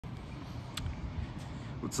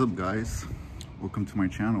What's up, guys? Welcome to my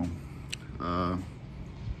channel.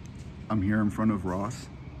 I'm here in front of Ross.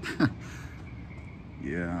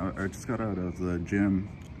 Yeah, I just got out of the gym.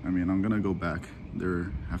 I mean, I'm gonna go back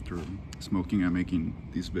there after smoking and making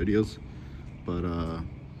these videos. But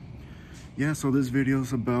yeah, so this video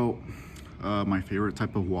is about my favorite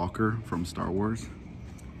type of walker from Star Wars.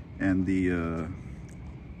 And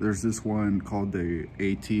there's this one called the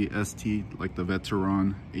ATST, like the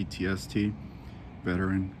Veteran ATST.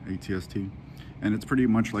 Veteran ATST, and it's pretty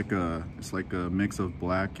much like a mix of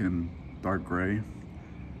black and dark gray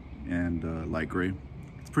and light gray.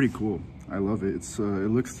 It's pretty cool. I love it. It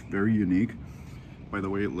looks very unique by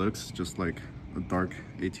the way it looks, just like a dark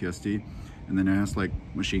ATST, and then it has like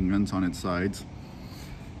machine guns on its sides.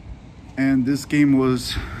 And this game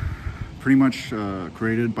was pretty much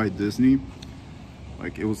created by Disney.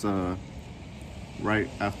 Like, it was right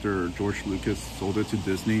after George Lucas sold it to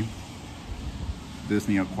Disney.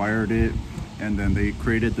 Disney acquired it, and then they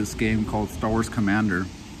created this game called Star Wars Commander.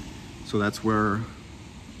 So that's where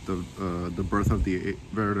the birth of the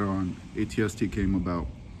Veteran ATST came about.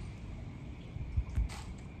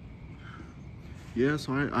 Yeah,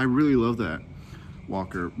 so I really love that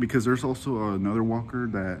walker, because there's also another walker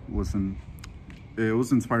that it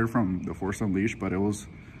was inspired from The Force Unleashed, but it was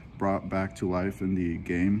brought back to life in the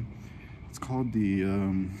game. It's called the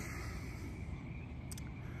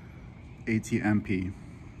ATMP.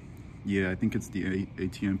 Yeah, I think it's the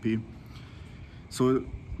ATMP. So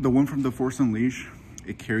the one from The Force Unleashed,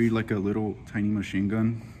 it carried like a little tiny machine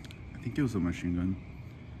gun. I think it was a machine gun,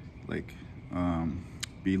 like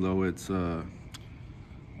below it's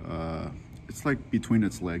like between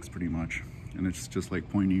its legs pretty much, and it's just like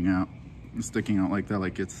pointing out, sticking out like that,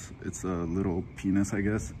 like it's a little penis, I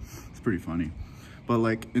guess. It's pretty funny. But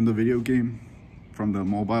like in the video game, from the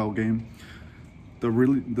mobile game,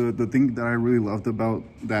 the thing that I really loved about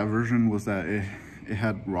that version was that it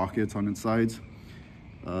had rockets on its sides.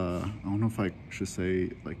 I don't know if I should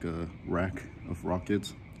say like a rack of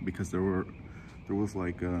rockets, because there was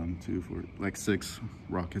like 6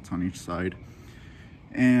 rockets on each side.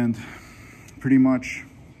 And pretty much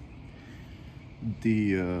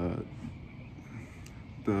the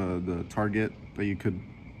target that you could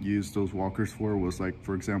use those walkers for was, like,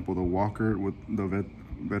 for example, the walker with the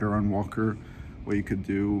Veteran walker. What you could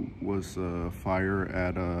do was fire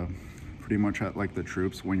at pretty much at like the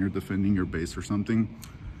troops when you're defending your base or something.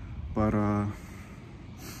 But I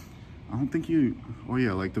don't think oh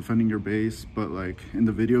yeah, like defending your base. But like in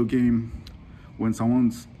the video game, when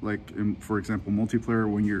someone's like for example, multiplayer,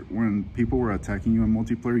 when people were attacking you in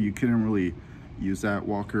multiplayer, you couldn't really use that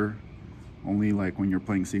walker. Only like when you're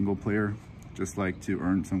playing single player, just like to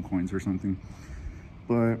earn some coins or something.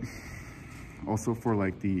 But also for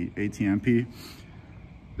like the ATMP,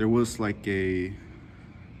 there was like a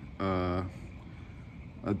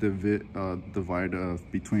divide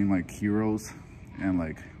between like heroes and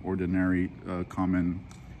like ordinary common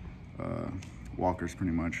walkers,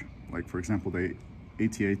 pretty much. Like, for example, the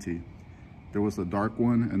AT-AT, there was a dark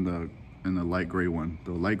one and the light gray one.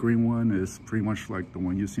 The light green one is pretty much like the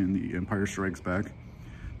one you see in the Empire Strikes Back.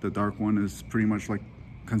 The dark one is pretty much like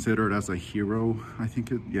considered as a hero, I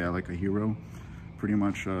think like a hero, pretty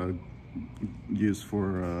much used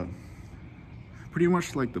for pretty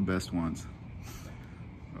much like the best ones.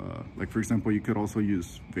 Like, for example, you could also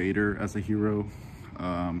use Vader as a hero.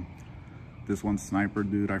 This one sniper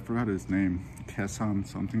dude, I forgot his name, Kessan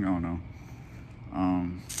something, I don't know.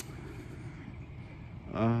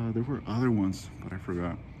 There were other ones, but I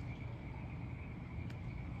forgot.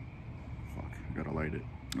 Fuck, I gotta light it.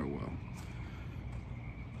 Oh well.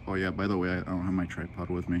 Oh yeah, by the way, I don't have my tripod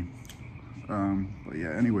with me. But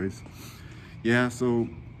yeah, anyways. Yeah, so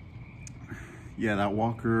yeah, that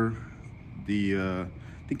walker, I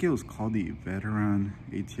think it was called the Veteran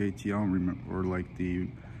AT-AT, I don't remember, or like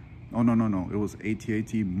oh no, it was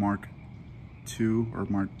AT-AT Mark II or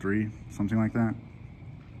Mark III, something like that.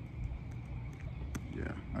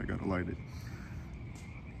 Yeah, I gotta light it.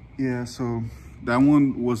 Yeah, so that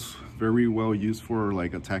one was very well used for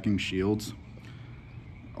like attacking shields.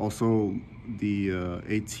 Also, the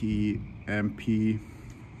ATMP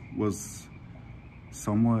was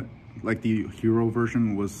somewhat, like the hero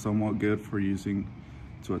version was somewhat good for using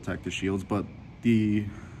to attack the shields, but the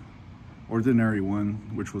ordinary one,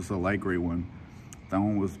 which was the light gray one, that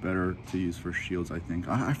one was better to use for shields, I think.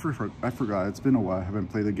 I forgot, it's been a while, I haven't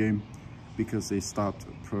played the game, because they stopped,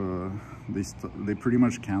 they pretty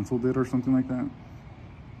much canceled it or something like that.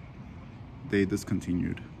 They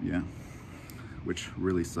discontinued, yeah, which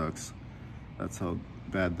really sucks. That's how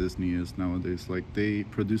bad Disney is nowadays. Like, they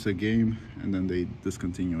produce a game and then they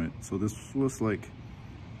discontinue it. So this was like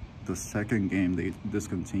the second game they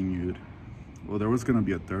discontinued. Well, there was gonna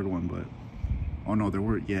be a third one, but oh no, there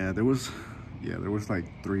was like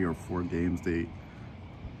 3 or 4 games they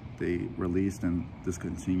released and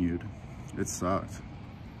discontinued. It sucked.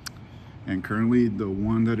 And currently the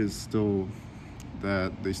one that they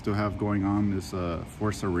still have going on is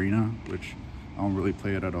Forza Arena, which I don't really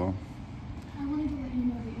play it at all. I wanted to let you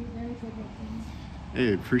know that you're very good looking.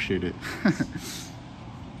 Hey, appreciate it.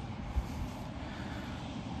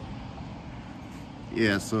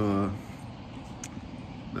 Yeah, so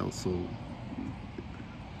that was so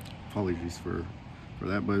apologies for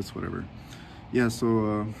that, but it's whatever. Yeah,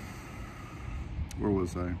 so where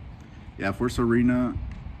was I? Yeah, Forza Arena.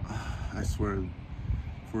 I swear,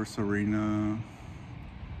 Forza Arena,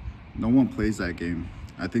 no one plays that game.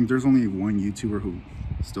 I think there's only one YouTuber who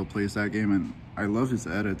still plays that game, and I love his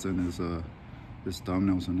edits and his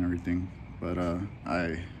thumbnails and everything. But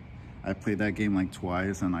I played that game like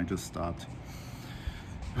twice and I just stopped.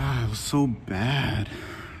 It was so bad.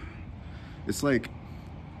 It's like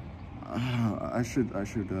I should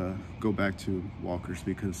go back to walkers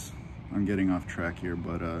because I'm getting off track here.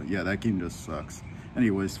 But yeah, that game just sucks.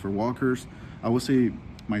 Anyways, for walkers, I would say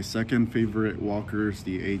my second favorite walker is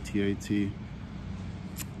the AT-AT.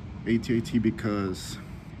 AT-AT because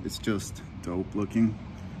it's just dope looking.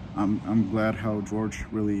 I'm glad how George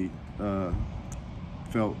really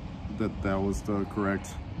felt that was the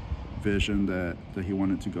correct vision that he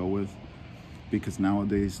wanted to go with, because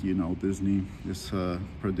nowadays, you know, Disney is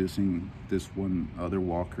producing this one other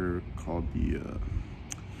walker called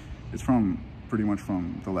it's from pretty much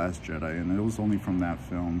from The Last Jedi, and it was only from that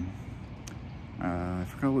film. I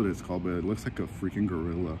forgot what it's called, but it looks like a freaking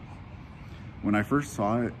gorilla. When I first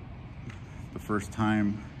saw it the first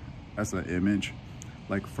time as an image,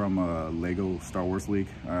 like from a Lego Star Wars leak,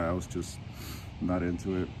 I was just not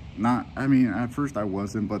into it. I mean, at first I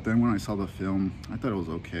wasn't, but then when I saw the film, I thought it was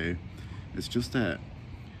okay. It's just that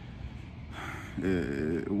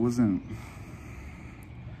it wasn't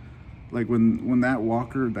like when that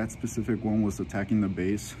walker, that specific one, was attacking the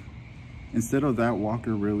base. Instead of that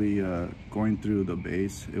walker really going through the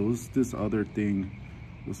base, it was this other thing.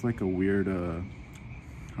 It was like a weird,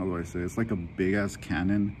 how do I say? It's like a big ass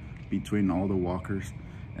cannon between all the walkers,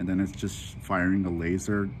 and then it's just firing a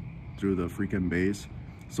laser through the freaking base.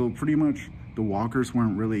 So pretty much the walkers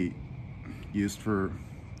weren't really used for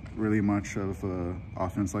really much of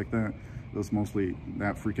offense like that. It was mostly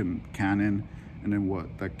that freaking cannon, and then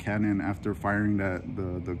what, that cannon, after firing that,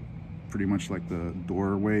 the pretty much like the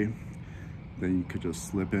doorway, then you could just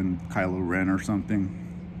slip in Kylo Ren or something.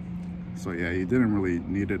 So yeah, you didn't really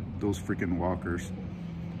need those freaking walkers.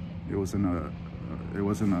 It wasn't a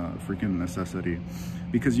freaking necessity,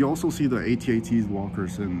 because you also see the AT-AT's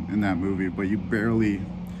walkers in that movie, but you barely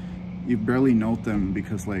note them,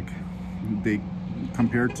 because like they,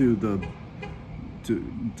 compared to the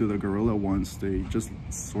gorilla ones, they just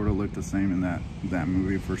sort of look the same in that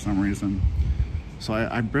movie for some reason. So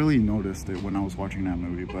I barely noticed it when I was watching that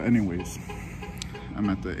movie. But anyways, I'm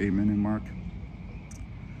at the 8-minute mark.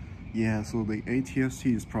 Yeah, so the AT-ST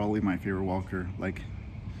is probably my favorite walker, like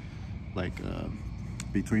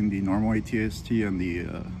between the normal AT-ST and the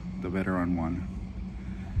veteran one.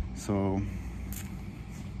 So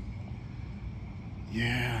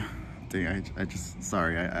yeah, dang, I just,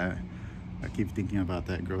 sorry, I keep thinking about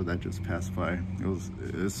that girl that just passed by.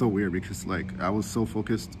 It's so weird, because like I was so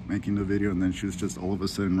focused making the video, and then she was just all of a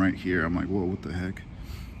sudden right here. I'm like, whoa, what the heck?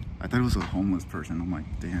 I thought it was a homeless person. I'm like,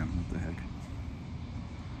 damn, what the heck?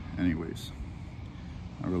 Anyways,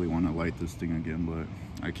 I really want to light this thing again, but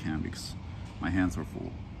I can't because my hands are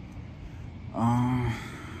full.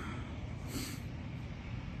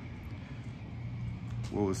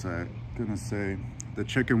 What was I gonna say? The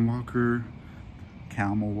chicken walker,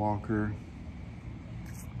 camel walker,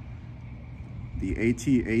 the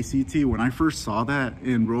AT-ACT. When I first saw that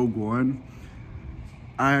in Rogue One,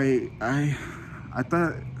 I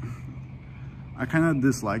thought, I kind of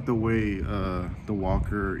disliked the way the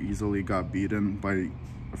walker easily got beaten by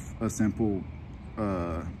a simple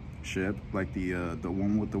ship, like the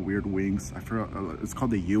one with the weird wings. I forgot, it's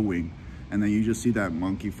called the U-wing. And then you just see that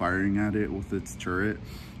monkey firing at it with its turret,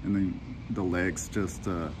 and then the legs just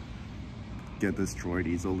get destroyed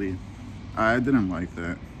easily. I didn't like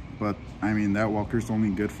that, but I mean, that walker's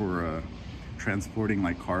only good for transporting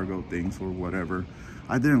like cargo things or whatever.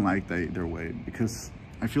 I didn't like that either way, because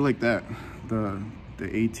I feel like that the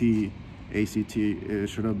AT-ACT, it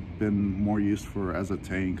should have been more used for as a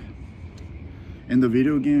tank. In the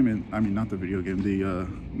video game, and I mean not the video game, the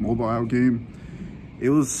mobile game, it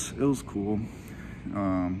was cool.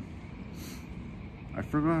 I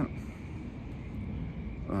forgot.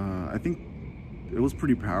 I think it was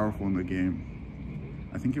pretty powerful in the game.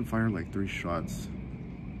 I think it fired like 3 shots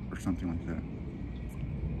or something like that.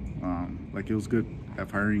 Like it was good at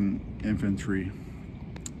firing infantry.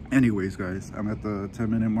 Anyways, guys, I'm at the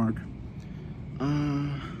 10-minute mark.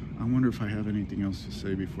 I wonder if I have anything else to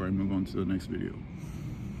say before I move on to the next video.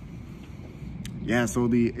 Yeah, so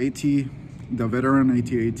the the veteran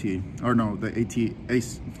AT-AT, or no, the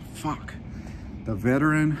the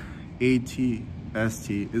veteran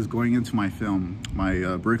AT-ST is going into my film,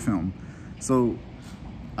 my brick film. So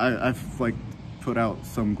I've like put out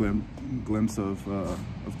some glimpse of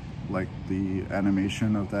like the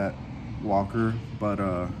animation of that walker, but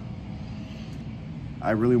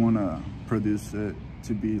I really want to produce it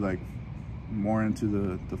to be like more into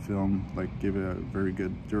the film, like give it a very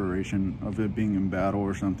good duration of it being in battle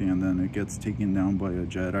or something, and then it gets taken down by a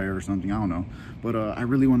Jedi or something, I don't know. But I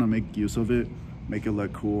really want to make use of it, make it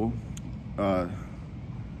look cool,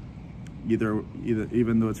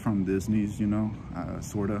 even though it's from Disney's, you know,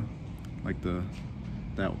 sorta like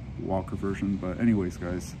that walker version. But anyways,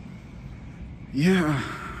 guys, yeah,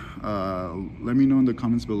 let me know in the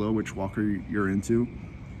comments below which walker you're into.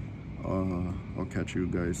 I'll catch you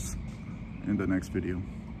guys in the next video.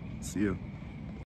 See ya.